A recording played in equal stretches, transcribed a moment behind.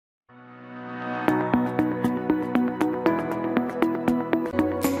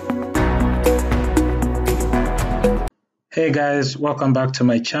Hey guys, welcome back to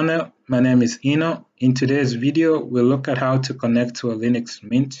my channel. My name is Ino. In today's video, we'll look at how to connect to a Linux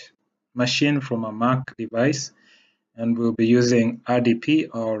Mint machine from a Mac device, and we'll be using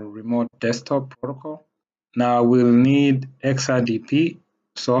RDP or Remote Desktop Protocol. Now we'll need XRDP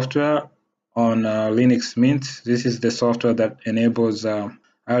software on Linux Mint. This is the software that enables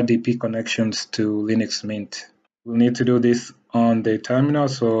RDP connections to Linux Mint. We'll need to do this on the terminal,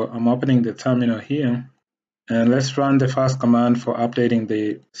 so I'm opening the terminal here. And let's run the first command for updating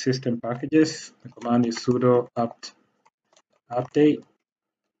the system packages. The command is sudo apt update.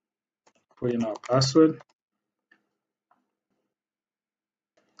 Put in our password.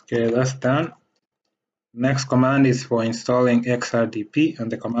 Okay, that's done. Next command is for installing XRDP, and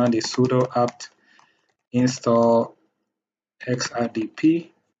the command is sudo apt install XRDP.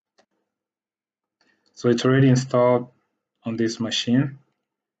 So it's already installed on this machine.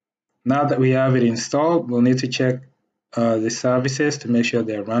 Now that we have it installed, we'll need to check the services to make sure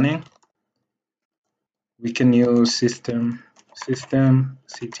they're running. We can use system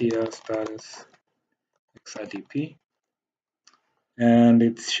ctl status XRDP, and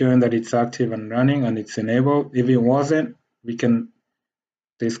it's showing that it's active and running and it's enabled. If it wasn't,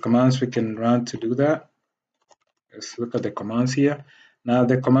 there's commands we can run to do that. Let's look at the commands here. Now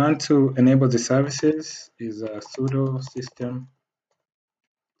the command to enable the services is sudo system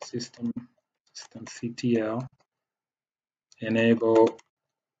ctl enable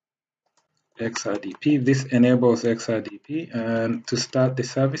XRDP. This enables XRDP, and to start the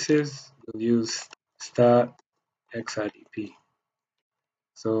services, we'll use start XRDP.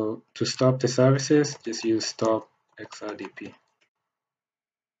 So to stop the services, just use stop XRDP.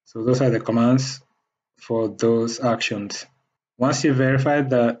 So those are the commands for those actions. Once you verify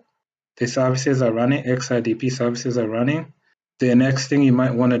that the services are running, XRDP services are running, the next thing you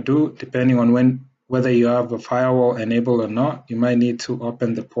might want to do, depending on whether you have a firewall enabled or not, you might need to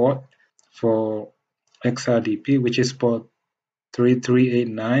open the port for XRDP, which is port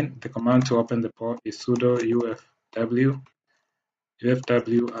 3389. The command to open the port is sudo ufw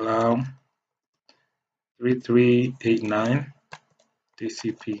allow 3389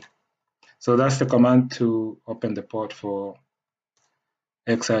 TCP. So that's the command to open the port for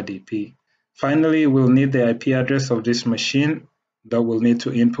XRDP. Finally, we'll need the IP address of this machine that we'll need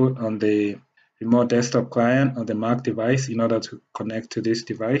to input on the remote desktop client on the Mac device in order to connect to this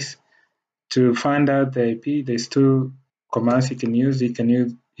device. To find out the IP, there's two commands you can use. You can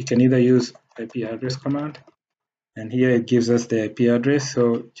either use IP address command, and here it gives us the IP address.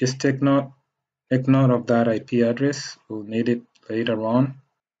 So just take note of that IP address. We'll need it later on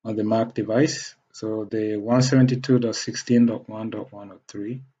the Mac device. So the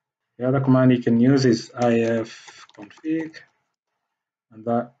 172.16.1.103. The other command you can use is ifconfig, and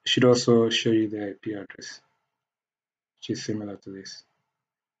that should also show you the IP address, which is similar to this.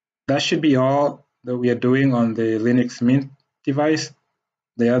 That should be all that we are doing on the Linux Mint device.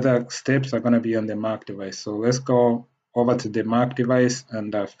 The other steps are going to be on the Mac device. So let's go over to the Mac device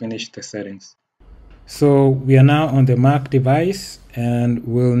and finish the settings. So we are now on the Mac device, and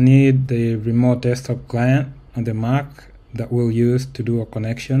we'll need the remote desktop client on the Mac that we'll use to do a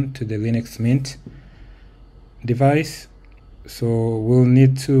connection to the Linux Mint device. So we'll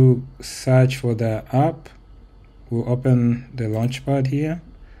need to search for the app. We'll open the Launchpad here,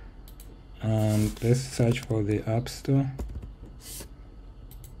 and let's search for the App Store.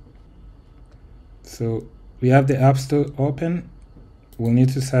 So we have the App Store open. We'll need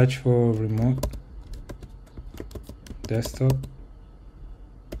to search for remote desktop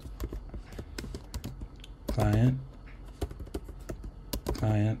client,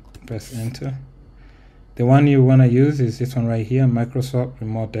 press enter. The one you want to use is this one right here, Microsoft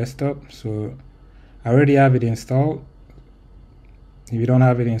Remote Desktop. So I already have it installed. If you don't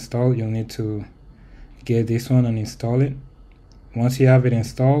have it installed, you'll need to get this one and install it. Once you have it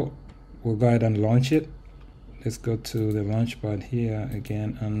installed, we'll go ahead and launch it. Let's go to the Launchpad here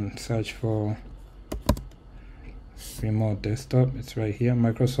again and search for Remote Desktop. It's right here,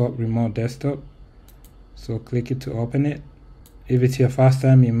 Microsoft Remote Desktop. So click it to open it. If it's your first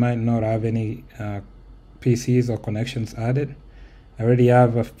time, you might not have any PCs or connections added. I already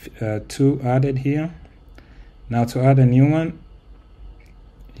have two added here. Now to add a new one,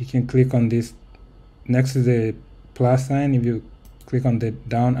 you can click on this next to the plus sign. If you click on the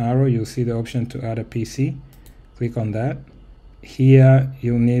down arrow, you'll see the option to add a PC. Click on that. Here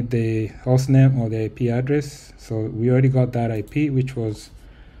you'll need the hostname or the IP address. So we already got that IP, which was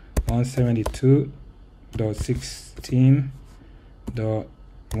 172.16.1.1.3.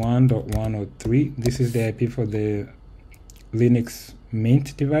 1.1.1.1.3. This is the IP for the Linux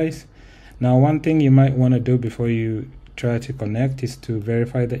Mint device. Now, one thing you might want to do before you try to connect is to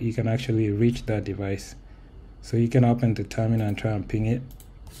verify that you can actually reach that device. So you can open the terminal and try and ping it.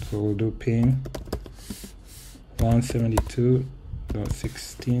 So we'll do ping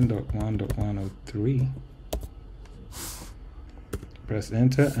 172.16.1.1.3. Press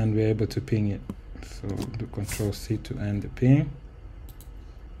enter and we're able to ping it. So do Control-C to end the ping.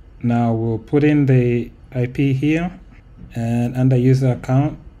 Now we'll put in the IP here, and under user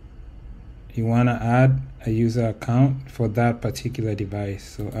account, you want to add a user account for that particular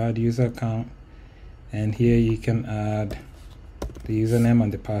device. So add user account, and here you can add the username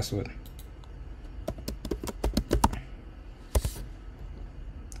and the password.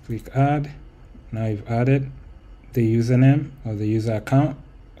 Click add. Now you've added the username or the user account.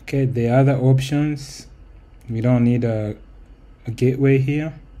 Okay, the other options, we don't need a gateway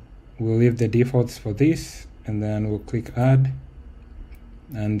here. We'll leave the defaults for this, and then we'll click add,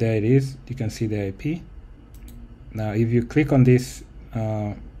 and there it is. You can see the IP. Now if you click on this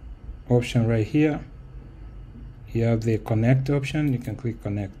option right here, you have the connect option. You can click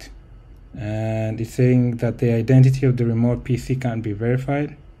connect, and it's saying that the identity of the remote PC can't be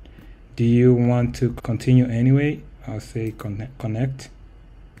verified. Do you want to continue anyway? I'll say connect,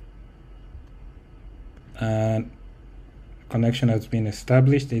 and connection has been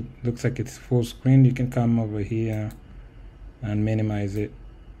established. It looks like it's full screen. You can come over here and minimize it.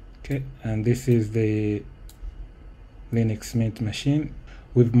 Okay, and this is the Linux Mint machine.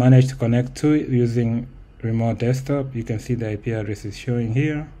 We've managed to connect to it using remote desktop. You can see the IP address is showing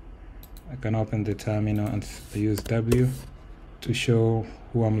here. I can open the terminal and use W to show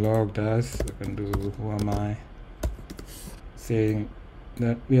who I'm logged as. I can do who am I, saying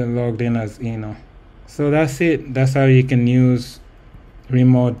that we are logged in as Eno. So that's it. That's how you can use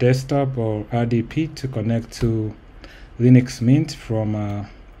remote desktop or RDP to connect to Linux Mint from a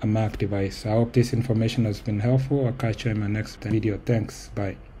Mac device. I hope this information has been helpful. I'll catch you in my next video. Thanks.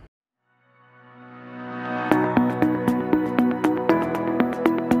 Bye.